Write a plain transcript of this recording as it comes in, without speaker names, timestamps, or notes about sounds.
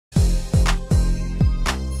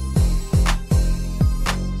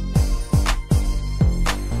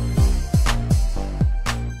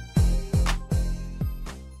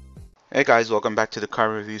Hey guys, welcome back to the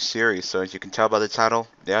card review series. So as you can tell by the title,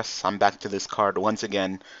 yes, I'm back to this card once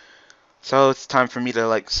again. So it's time for me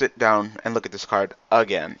to sit down and look at this card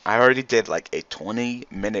again. I already did like a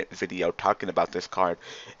 20-minute video talking about this card.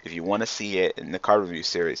 If you want to see it in the card review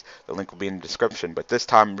series, the link will be in the description. But this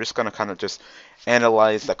time I'm just going to kind of just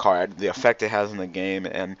analyze the card, the effect it has in the game,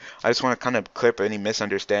 and I just want to kind of clear up any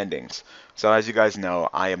misunderstandings. So as you guys know,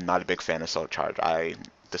 I am not a big fan of Soul Charge. I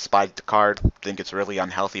despise the card, think it's really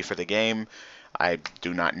unhealthy for the game. I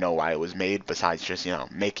do not know why it was made besides just,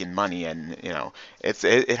 making money and,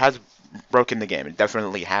 it has broken the game. It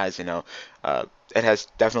definitely has, it has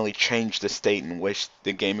definitely changed the state in which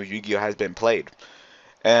the game of Yu-Gi-Oh has been played.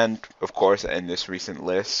 And of course, in this recent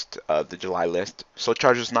list, the July list, Soul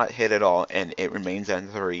Charge is not hit at all, and it remains at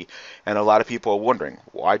 3. And a lot of people are wondering,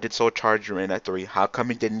 why did Soul Charge remain at 3? How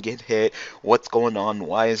come it didn't get hit? What's going on?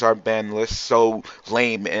 Why is our ban list so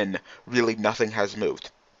lame? And really, nothing has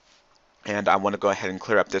moved. And I want to go ahead and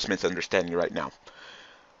clear up this misunderstanding right now.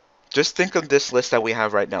 Just think of this list that we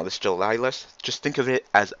have right now, this July list. Just think of it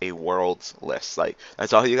as a worlds list. Like,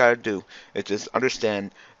 that's all you gotta do. Is just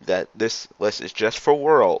understand that this list is just for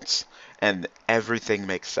worlds, and everything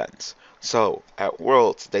makes sense. So at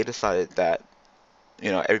worlds, they decided that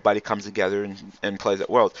everybody comes together and plays at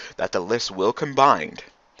worlds. That the list will combine,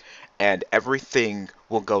 and everything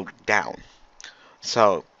will go down.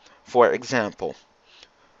 So, for example,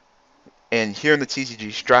 and here in the TCG,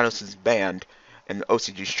 Stratos is banned, and the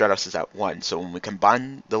OCG Stratos is at 1. So when we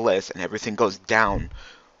combine the list and everything goes down,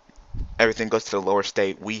 everything goes to the lower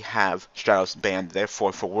state, we have Stratos banned.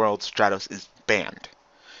 Therefore, for Worlds, Stratos is banned.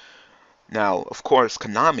 Now, of course,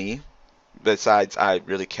 Konami, besides I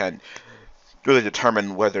really can't really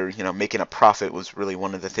determine whether, making a profit was really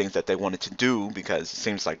one of the things that they wanted to do, because it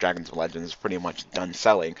seems like Dragons of Legends is pretty much done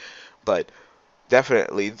selling. But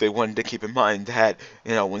definitely they wanted to keep in mind that,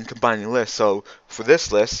 when combining lists. So for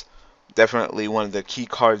this list, definitely one of the key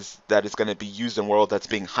cards that is going to be used in World, that's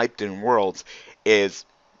being hyped in Worlds, is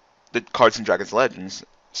the cards in Dragons Legends,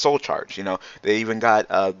 Soul Charge. They even got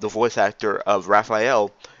the voice actor of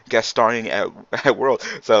Raphael guest starring at, at World.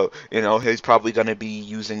 So, he's probably going to be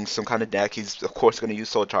using some kind of deck. He's, of course, going to use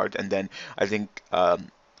Soul Charge. And then I think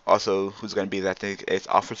also who's going to be that thing is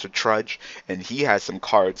Officer Trudge. And he has some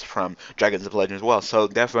cards from Dragons of Legends as well. So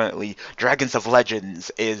definitely Dragons of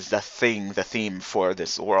Legends is the theme for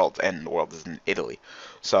this world. And the world is in Italy.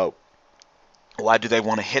 So why do they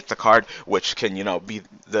want to hit the card, which can, be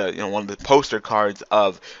the, one of the poster cards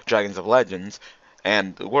of Dragons of Legends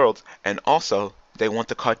and the Worlds, and also they want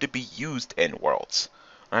the card to be used in Worlds,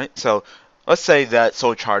 right? So let's say that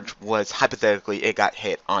Soul Charge was, hypothetically, it got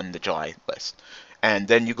hit on the July list, and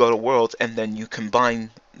then you go to Worlds, and then you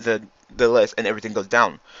combine the list, and everything goes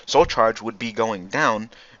down. Soul Charge would be going down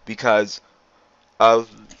because of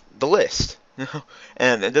the list.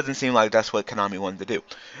 And it doesn't seem like that's what Konami wanted to do.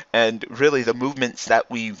 And really, the movements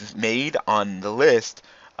that we've made on the list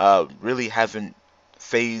really haven't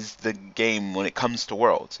phased the game when it comes to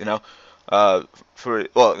Worlds. For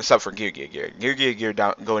well, except for Gear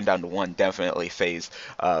down, going down to 1 definitely phased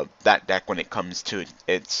that deck when it comes to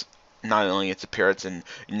its not only its appearance in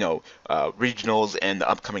regionals and the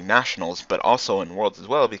upcoming nationals, but also in Worlds as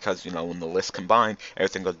well, because when the lists combine,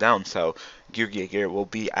 everything goes down. So Gear will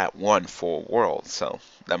be at 1 for Worlds, so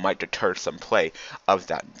that might deter some play of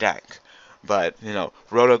that deck. But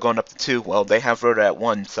Rhoda going up to 2, well, they have Rhoda at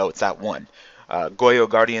 1, so it's at 1. Goyo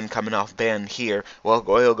Guardian coming off ban here, well,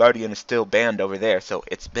 Goyo Guardian is still banned over there, so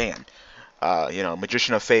it's banned.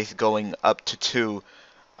 Magician of Faith going up to 2.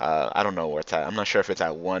 I don't know where it's at. I'm not sure if it's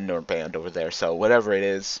at 1 or banned over there. So whatever it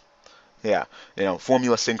is, yeah.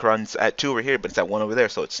 Formula Synchron's at 2 over here, but it's at 1 over there,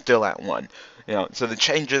 so it's still at 1. So the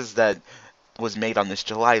changes that was made on this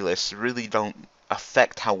July list really don't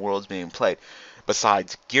affect how World's being played,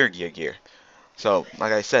 besides Gear. So,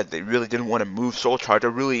 like I said, they really didn't want to move Soul Charge or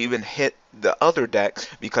really even hit the other decks,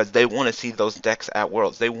 because they want to see those decks at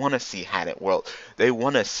Worlds. They want to see Hat at World. They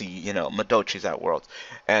want to see, Madochi's at Worlds.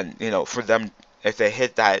 And, for them, if they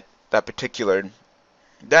hit that particular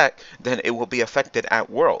deck, then it will be affected at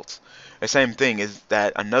Worlds. The same thing is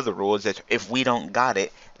that another rule is that if we don't got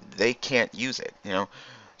it, they can't use it.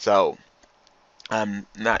 So, I'm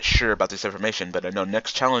not sure about this information, but I know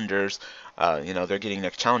next challengers, they're getting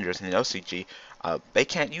next challengers in the OCG. They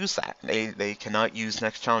can't use that. They cannot use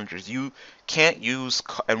next challengers. You can't use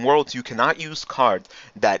in Worlds. You cannot use cards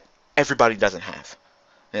that everybody doesn't have.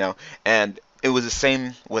 And it was the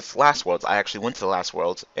same with Last Worlds. I actually went to the Last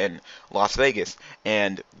Worlds in Las Vegas,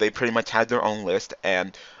 and they pretty much had their own list.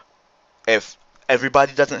 And if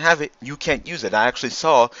everybody doesn't have it, you can't use it. I actually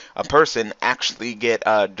saw a person actually get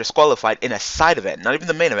disqualified in a side event, not even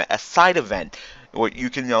the main event, a side event where you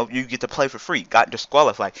can, you get to play for free, got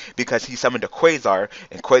disqualified because he summoned a Quasar,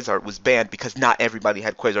 and Quasar was banned because not everybody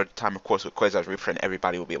had Quasar at the time. Of course, with Quasar's reprint,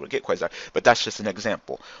 everybody will be able to get Quasar, but that's just an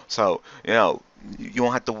example. So, you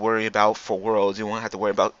won't have to worry about for Worlds, you won't have to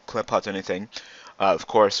worry about clip pods or anything. Of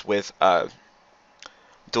course, with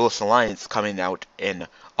Duelist Alliance coming out in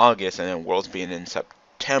August and then Worlds being in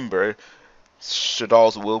September,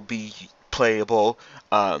 Shaddolls will be playable.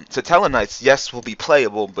 Satella Knights, yes, will be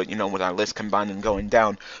playable, but with our list combined and going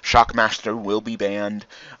down, Shockmaster will be banned.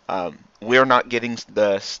 We're not getting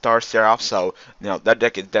the Star Seraph, so that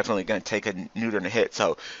deck is definitely going to take a neuter and a hit.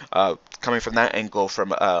 So coming from that angle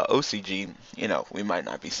from OCG, we might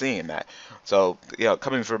not be seeing that. So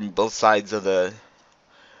coming from both sides of the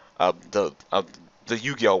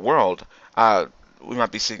Yu-Gi-Oh world, we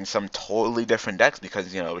might be seeing some totally different decks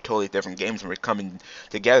because we're totally different games and we're coming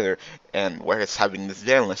together and we're just having this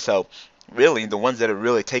ban list. So really, the ones that are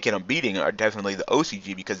really taking a beating are definitely the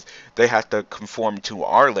OCG because they have to conform to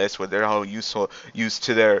our list where they're all used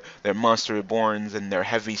to their Monster Reborns and their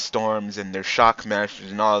Heavy Storms and their Shock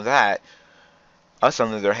Masters and all of that. Us,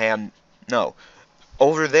 on the other hand, no.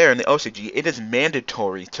 Over there in the OCG, it is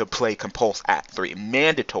mandatory to play Compulse at 3.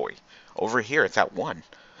 Mandatory. Over here, it's at 1.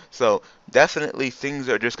 So definitely things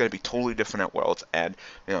are just going to be totally different at Worlds. And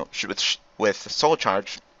with Soul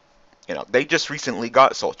Charge, they just recently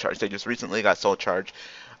got Soul Charge.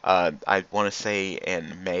 I want to say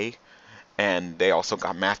in May, and they also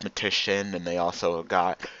got Mathematician, and they also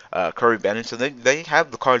got Curry Bennett. So they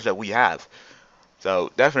have the cards that we have.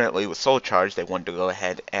 So definitely with Soul Charge, they wanted to go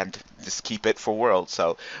ahead and just keep it for Worlds.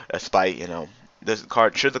 So despite this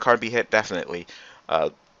card, should the card be hit, definitely.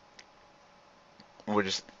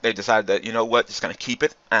 They decided that just gonna keep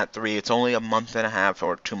it at 3. It's only a month and a half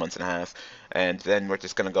or 2 months and a half, and then we're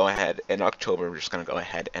just gonna go ahead in October. We're just gonna go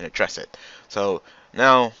ahead and address it. So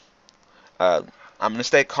now I'm gonna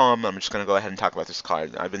stay calm. I'm just gonna go ahead and talk about this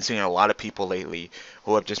card. I've been seeing a lot of people lately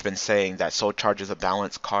who have just been saying that Soul Charge is a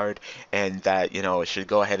balanced card and that it should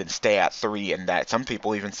go ahead and stay at 3, and that some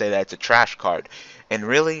people even say that it's a trash card. And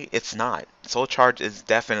really, it's not. Soul Charge is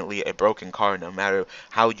definitely a broken card, no matter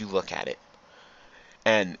how you look at it.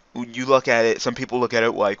 And you look at it, some people look at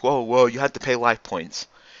it like, whoa, well, you have to pay life points.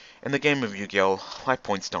 In the game of Yu-Gi-Oh, life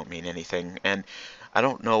points don't mean anything, and I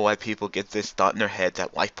don't know why people get this thought in their head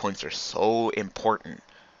that life points are so important.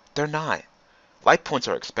 They're not. Life points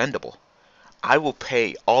are expendable. I will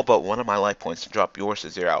pay all but one of my life points to drop yours to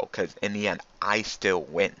 0, because in the end, I still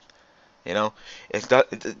win.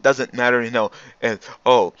 It doesn't matter, and,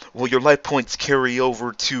 oh, well, your life points carry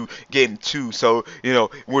over to game 2, so,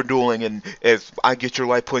 we're dueling, and if I get your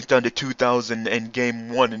life points down to 2,000 in game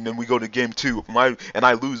 1, and then we go to game 2, and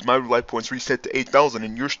I lose, my life points reset to 8,000,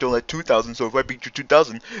 and you're still at 2,000, so if I beat you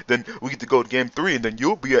 2,000, then we get to go to game 3, and then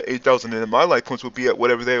you'll be at 8,000, and then my life points will be at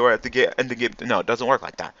whatever they were at the end of game. No, it doesn't work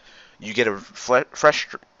like that. You get a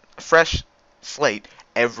fresh slate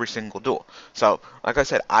every single duel. So, like I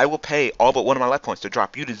said, I will pay all but one of my life points to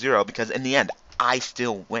drop you to 0 because in the end, I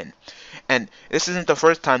still win. And this isn't the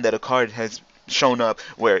first time that a card has shown up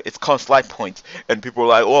where it's cost life points and people are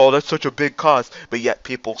like, oh, that's such a big cost, but yet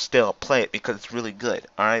people still play it because it's really good,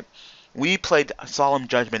 alright? We played Solemn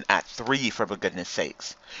Judgment at 3, for goodness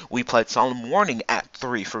sakes. We played Solemn Warning at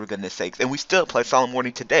 3, for goodness sakes, and we still play Solemn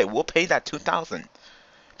Warning today. We'll pay that 2,000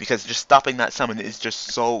 because just stopping that summon is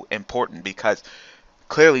just so important, because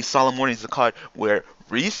clearly Solemn Warning is a card where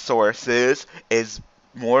resources is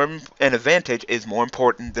more, an advantage is more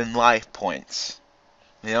important than life points.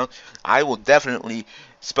 I will definitely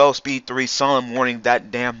spell speed 3 Solemn Warning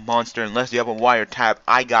that damn monster unless you have a wiretap.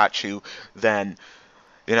 I got you. Then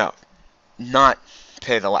not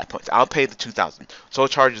pay the life points. I'll pay the 2,000. Soul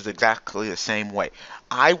Charge is exactly the same way.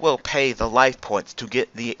 I will pay the life points to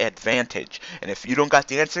get the advantage. And if you don't got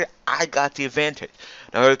the answer, I got the advantage.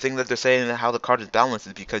 Another thing that they're saying that how the card is balanced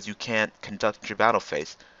is because you can't conduct your battle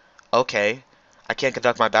phase. Okay, I can't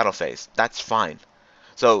conduct my battle phase. That's fine.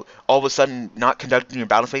 So all of a sudden, not conducting your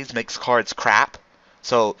battle phase makes cards crap.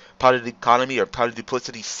 So Powdered Economy or Powdered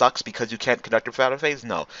Duplicity sucks because you can't conduct your battle phase?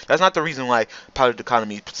 No. That's not the reason why Powdered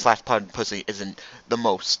Economy / Powdered Duplicity isn't the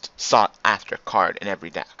most sought after card in every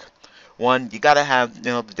deck. One, you gotta have,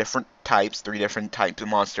 the different types, 3 different types of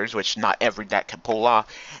monsters, which not every deck can pull off,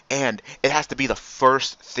 and it has to be the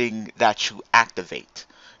first thing that you activate.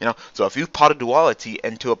 So if you pot a duality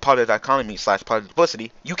into a Powdered Economy / Powdered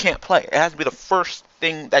Duplicity, you can't play. It has to be the first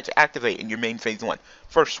thing that you activate in your main phase 1.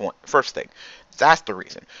 First thing. That's the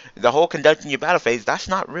reason. The whole conducting your battle phase, that's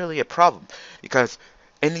not really a problem, because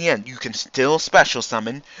In the end, you can still special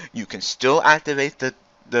summon, you can still activate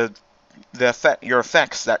the your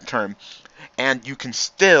effects that turn, and you can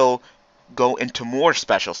still go into more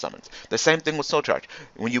special summons. The same thing with Soul Charge.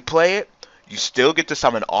 When you play it, you still get to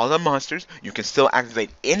summon all the monsters, you can still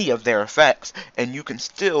activate any of their effects, and you can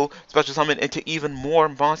still special summon into even more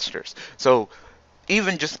monsters. So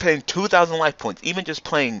even just paying 2,000 life points, even just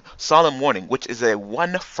playing Solemn Warning, which is a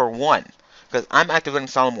 1-for-1, because I'm activating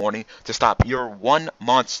Solemn Warning to stop your one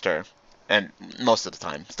monster, and most of the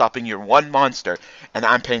time, stopping your one monster, and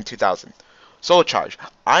I'm paying 2,000. Soul Charge,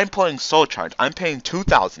 I'm playing Soul Charge, I'm paying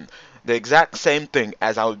 2,000. The exact same thing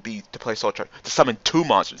as I would be to play Soul Charge, to summon two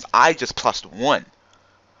monsters. I just plus one.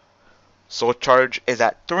 Soul Charge is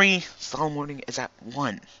at 3, Solemn Warning is at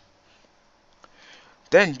 1.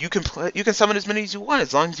 Then you can summon as many as you want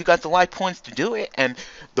as long as you got the life points to do it. And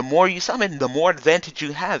the more you summon, the more advantage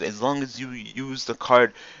you have. As long as you use the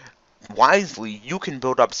card wisely, you can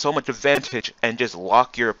build up so much advantage and just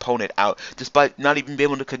lock your opponent out despite not even being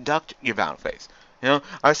able to conduct your battle phase. You know,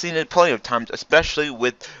 I've seen it plenty of times, especially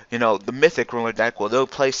with, the Mythic Ruler deck, where they'll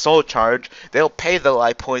play Soul Charge, they'll pay the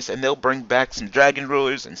life points, and they'll bring back some Dragon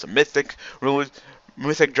Rulers and some Mythic Rulers,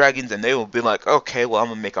 Mythic Dragons, and they will be like, okay, well, I'm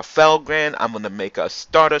going to make a Felgrand, I'm going to make a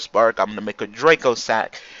Starter Spark, I'm going to make a Draco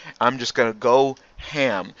Sack, I'm just going to go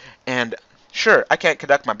ham, and sure, I can't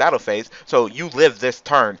conduct my battle phase, so you live this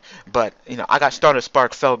turn, but, I got Starter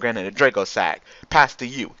Spark, Felgrand, and a Draco Sack. Pass to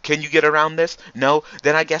you. Can you get around this? No?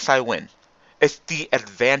 Then I guess I win. It's the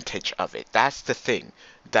advantage of it. That's the thing.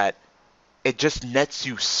 That it just nets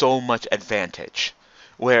you so much advantage.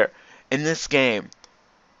 Where, in this game,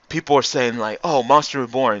 people are saying like, oh, Monster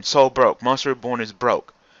Reborn, so broke. Monster Reborn is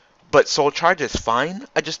broke. But Soul Charge is fine?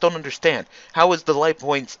 I just don't understand. How is the life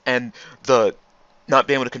points and the not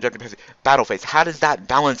being able to conduct a battle phase, how does that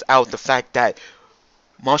balance out the fact that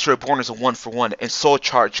Monster Reborn is a 1-for-1 and Soul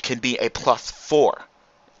Charge can be a +4?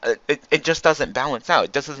 It just doesn't balance out.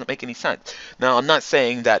 It just doesn't make any sense. Now, I'm not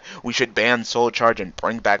saying that we should ban Soul Charge and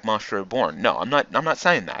bring back Monster Reborn. No, I'm not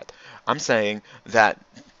saying that. I'm saying that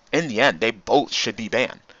in the end, they both should be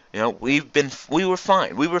banned. We were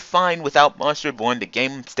fine. We were fine without Monster Reborn. The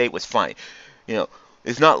game state was fine.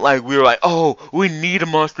 It's not like we were like, oh, we need a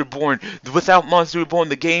Monster Reborn. Without Monster Reborn,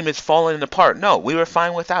 the game is falling apart. No, we were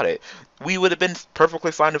fine without it. We would have been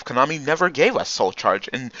perfectly fine if Konami never gave us Soul Charge.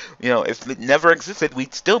 And, if it never existed,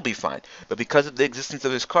 we'd still be fine. But because of the existence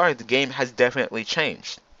of this card, the game has definitely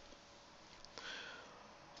changed.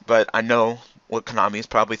 But I know what Konami is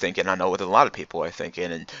probably thinking. I know what a lot of people are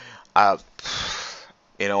thinking. And,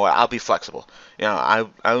 you know what, I'll be flexible. I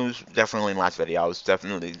was definitely in last video, I was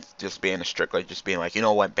definitely just being a stickler, just being like, you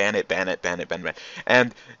know what, ban it, ban it, ban it, ban it.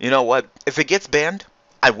 And, you know what, if it gets banned,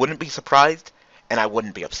 I wouldn't be surprised, and I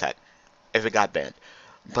wouldn't be upset if it got banned.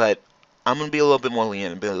 But I'm going to be a little bit more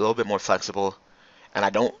lenient, be a little bit more flexible, and I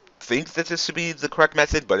don't think that this should be the correct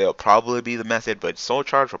method, but it'll probably be the method. But Soul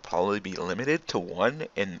Charge will probably be limited to 1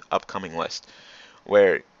 in upcoming list,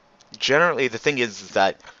 where generally the thing is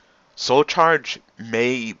that Soul Charge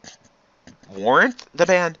may warrant the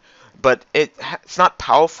ban, but it's not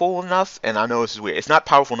powerful enough, and I know this is weird, it's not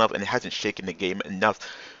powerful enough and it hasn't shaken the game enough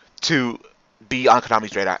to be on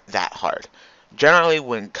Konami's radar that hard. Generally,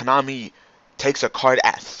 when Konami takes a card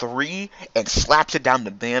at 3 and slaps it down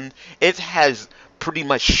the ban, it has pretty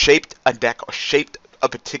much shaped a deck or shaped a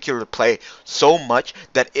particular play so much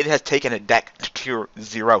that it has taken a deck to tier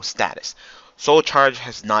 0 status. Soul Charge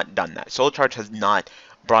has not done that. Soul Charge has not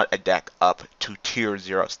brought a deck up to tier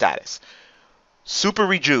 0 status. Super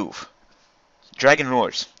Rejuve, Dragon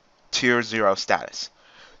Roars, tier 0 status.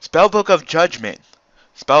 Spellbook of Judgment,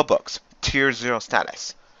 Spellbooks, tier 0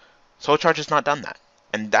 status. Soul Charge has not done that,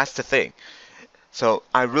 and that's the thing. So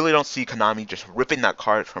I really don't see Konami just ripping that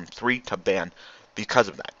card from 3 to ban because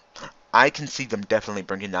of that. I can see them definitely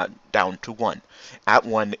bringing that down to 1. At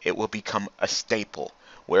 1, it will become a staple,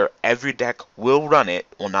 where every deck will run it.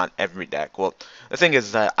 Well, not every deck. Well, the thing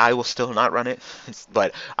is that I will still not run it,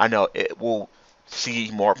 but I know it will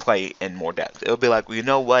see more play in more depth. It'll be like, well, you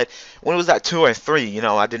know what? When it was at 2 or 3,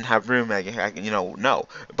 I didn't have room. No.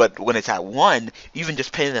 But when it's at 1, even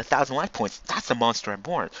just paying 1,000 life points, that's a Monster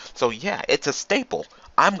Reborn. So yeah, it's a staple.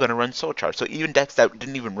 I'm going to run Soul Charge. So even decks that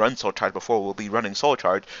didn't even run Soul Charge before will be running Soul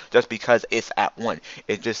Charge just because it's at 1.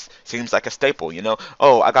 It just seems like a staple,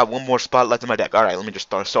 Oh, I got one more spot left in my deck. Alright, let me just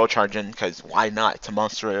throw Soul Charge in because why not? It's a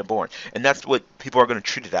Monster Reborn. And that's what people are going to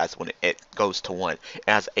treat it as when it goes to 1.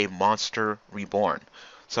 As a Monster Reborn.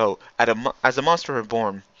 So as a Monster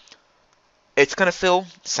Reborn, it's going to feel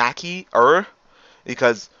sacky-er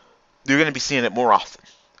because you're going to be seeing it more often.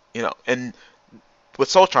 And with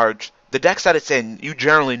Soul Charge, the decks that it's in, you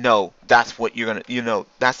generally know that's what you're gonna,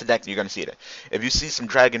 that's the deck that you're gonna see it in. If you see some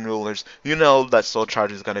Dragon Rulers, you know that Soul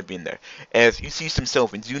Charge is gonna be in there. If you see some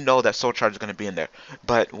Sylphans, you know that Soul Charge is gonna be in there.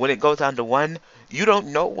 But when it goes down to one, you don't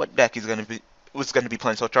know what deck is gonna be was going to be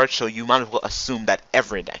playing Soul Charge, so you might as well assume that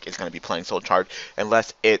every deck is going to be playing Soul Charge,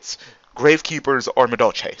 unless it's Gravekeepers or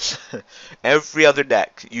Madolches. Every other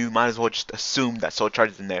deck, you might as well just assume that Soul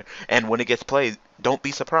Charge is in there, and when it gets played, don't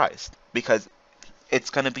be surprised, because it's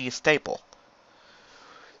going to be a staple.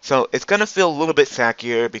 So it's going to feel a little bit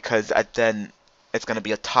sackier, because then it's going to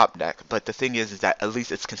be a top deck, but the thing is that at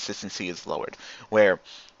least its consistency is lowered, where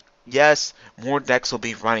yes, more decks will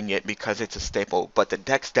be running it because it's a staple, but the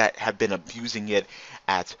decks that have been abusing it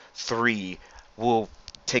at 3 will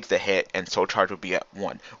take the hit, and Soul Charge will be at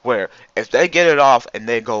 1. Where if they get it off and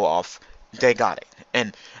they go off, they got it.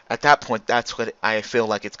 And at that point, that's what I feel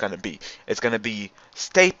like it's going to be. It's going to be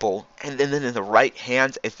staple, and then in the right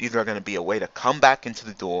hands, it's either going to be a way to come back into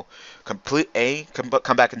the duel, come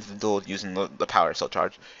back into the duel using the power of Soul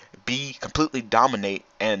Charge, B, completely dominate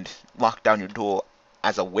and lock down your duel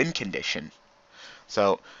as a win condition.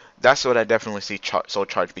 So that's what I definitely see Soul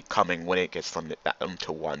Charge becoming when it gets limited down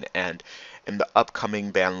to 1. And in the upcoming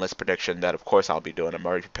ban list prediction that of course I'll be doing, I'm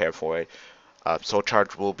already prepared for it, Soul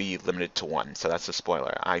Charge will be limited to 1, so that's a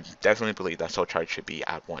spoiler. I definitely believe that Soul Charge should be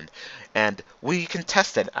at 1. And we can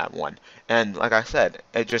test it at 1. And like I said,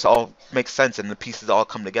 it just all makes sense and the pieces all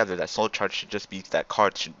come together that Soul Charge should just be that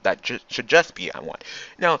card should just be at 1.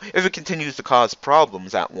 Now, if it continues to cause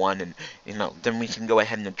problems at 1, and then we can go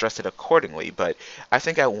ahead and address it accordingly. But I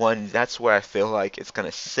think at 1, that's where I feel like it's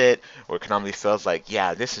gonna sit, where Konami feels like,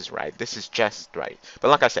 yeah, this is right, this is just right. But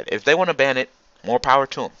like I said, if they want to ban it, more power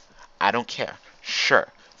to them. I don't care. Sure,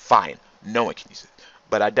 fine, no one can use it.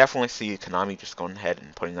 But I definitely see Konami just going ahead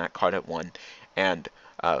and putting that card at 1, and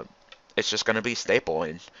it's just going to be staple,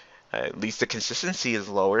 and at least the consistency is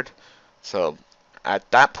lowered. So at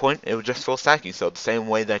that point, it would just feel sacky. So the same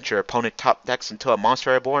way that your opponent top decks into a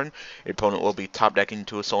Monster Reborn, your opponent will be top decking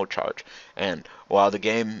into a Soul Charge. And while the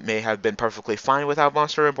game may have been perfectly fine without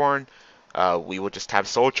Monster Reborn, we will just have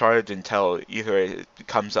Soul Charge until either it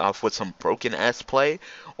comes off with some broken ass play,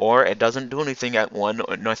 or it doesn't do anything at 1,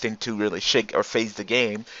 or nothing to really shake or phase the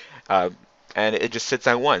game, and it just sits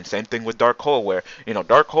at 1. Same thing with Dark Hole, where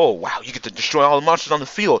Dark Hole, wow, you get to destroy all the monsters on the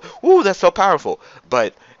field. Ooh, that's so powerful.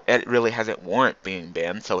 But it really hasn't warrant being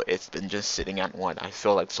banned, so it's been just sitting at 1. I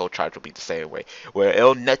feel like Soul Charge will be the same way, where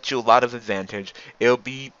it'll net you a lot of advantage. It'll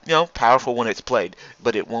be, powerful when it's played,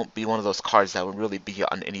 but it won't be one of those cards that will really be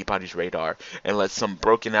on anybody's radar unless some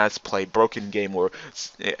broken ass play, broken game,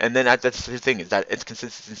 and then that's the thing, is that its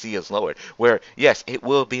consistency is lowered. Where yes, it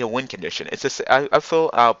will be a win condition. It's just, I feel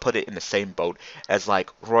I'll put it in the same boat as like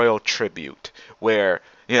Royal Tribute, where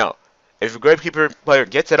if a Gravekeeper player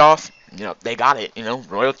gets it off, they got it.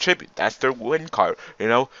 Royal Tribute, that's their win card.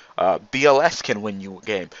 BLS can win you a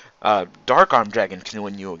game. Dark Arm Dragon can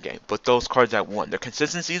win you a game. But those cards at 1, their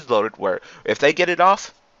consistency is loaded, where if they get it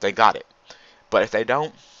off, they got it. But if they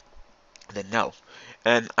don't, then no.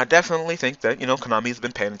 And I definitely think that, Konami's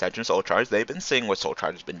been paying attention to Soul Charge. They've been seeing what Soul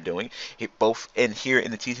Charge has been doing, both here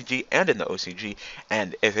in the TCG and in the OCG.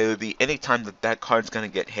 And if it would be any time that card's going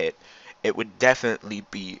to get hit, it would definitely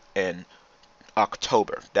be in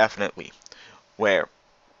October, definitely, where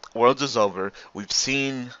Worlds is over. We've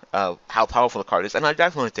seen how powerful the card is, and I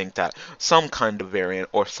definitely think that some kind of variant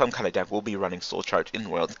or some kind of deck will be running Soul Charge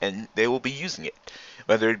in Worlds, and they will be using it.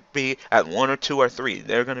 Whether it be at 1 or 2 or 3,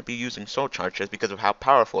 they're going to be using Soul Charge just because of how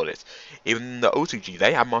powerful it is. Even the OCG,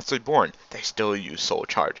 they have Monster Reborn, they still use Soul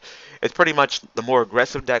Charge. It's pretty much the more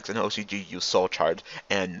aggressive decks in OCG use Soul Charge,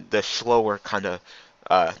 and the slower kind of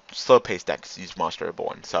slow-paced decks use Monster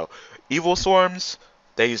Reborn. So Evil Swarms,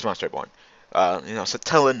 they use Monster Reborn.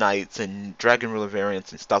 Satella Knights and Dragon Ruler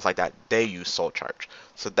variants and stuff like that, they use Soul Charge.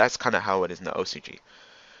 So that's kind of how it is in the OCG.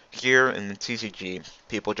 Here in the TCG,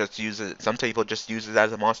 people just use it. Some people just use it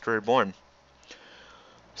as a Monster Reborn.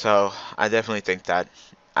 So I definitely think that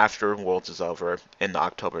after Worlds is over in the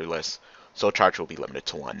October list, Soul Charge will be limited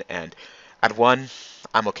to 1. And at 1,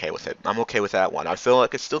 I'm okay with it. I'm okay with that at 1. I feel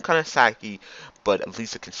like it's still kind of sacky, but at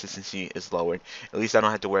least the consistency is lowered. At least I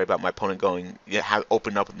don't have to worry about my opponent going,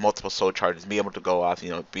 open up with multiple Soul Charges, be able to go off,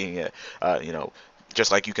 being just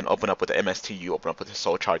like you can open up with the MST, you open up with the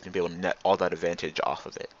Soul Charge and be able to net all that advantage off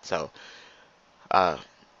of it. So,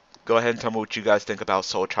 go ahead and tell me what you guys think about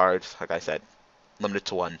Soul Charge. Like I said, limited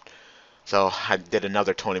to 1. So I did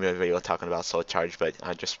another 20-minute video talking about Soul Charge, but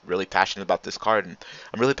I'm just really passionate about this card, and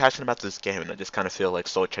I'm really passionate about this game, and I just kind of feel like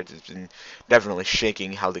Soul Charge has been definitely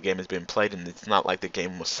shaking how the game has been played, and it's not like the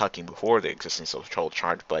game was sucking before the existence of Soul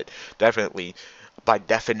Charge, but definitely by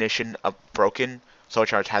definition of broken, Soul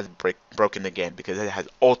Charge has broken the game because it has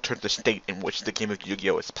altered the state in which the game of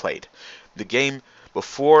Yu-Gi-Oh is played. The game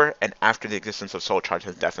before and after the existence of Soul Charge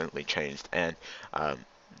has definitely changed, and um,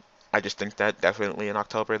 I just think that definitely in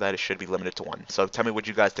October that it should be limited to one. So tell me what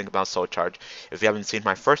you guys think about Soul Charge. If you haven't seen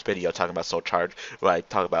my first video talking about Soul Charge, where I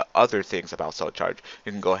talk about other things about Soul Charge,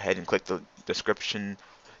 you can go ahead and click the description.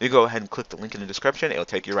 You go ahead and click the link in the description. It'll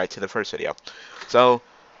take you right to the first video. So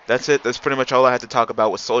that's it. That's pretty much all I had to talk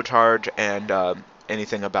about with Soul Charge and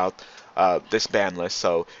anything about this ban list.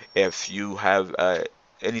 So if you have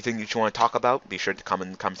anything that you want to talk about, be sure to comment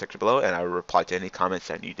in the comment section below, and I will reply to any comments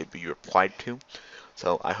that need to be replied to.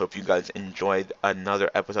 So I hope you guys enjoyed another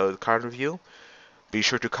episode of the card review. Be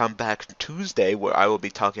sure to come back Tuesday where I will be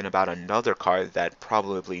talking about another card that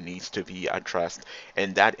probably needs to be addressed,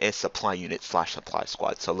 and that is Supply Unit / Supply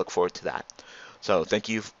Squad. So look forward to that. So thank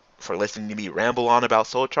you for listening to me ramble on about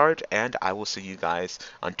Soul Charge, and I will see you guys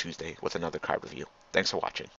on Tuesday with another card review. Thanks for watching.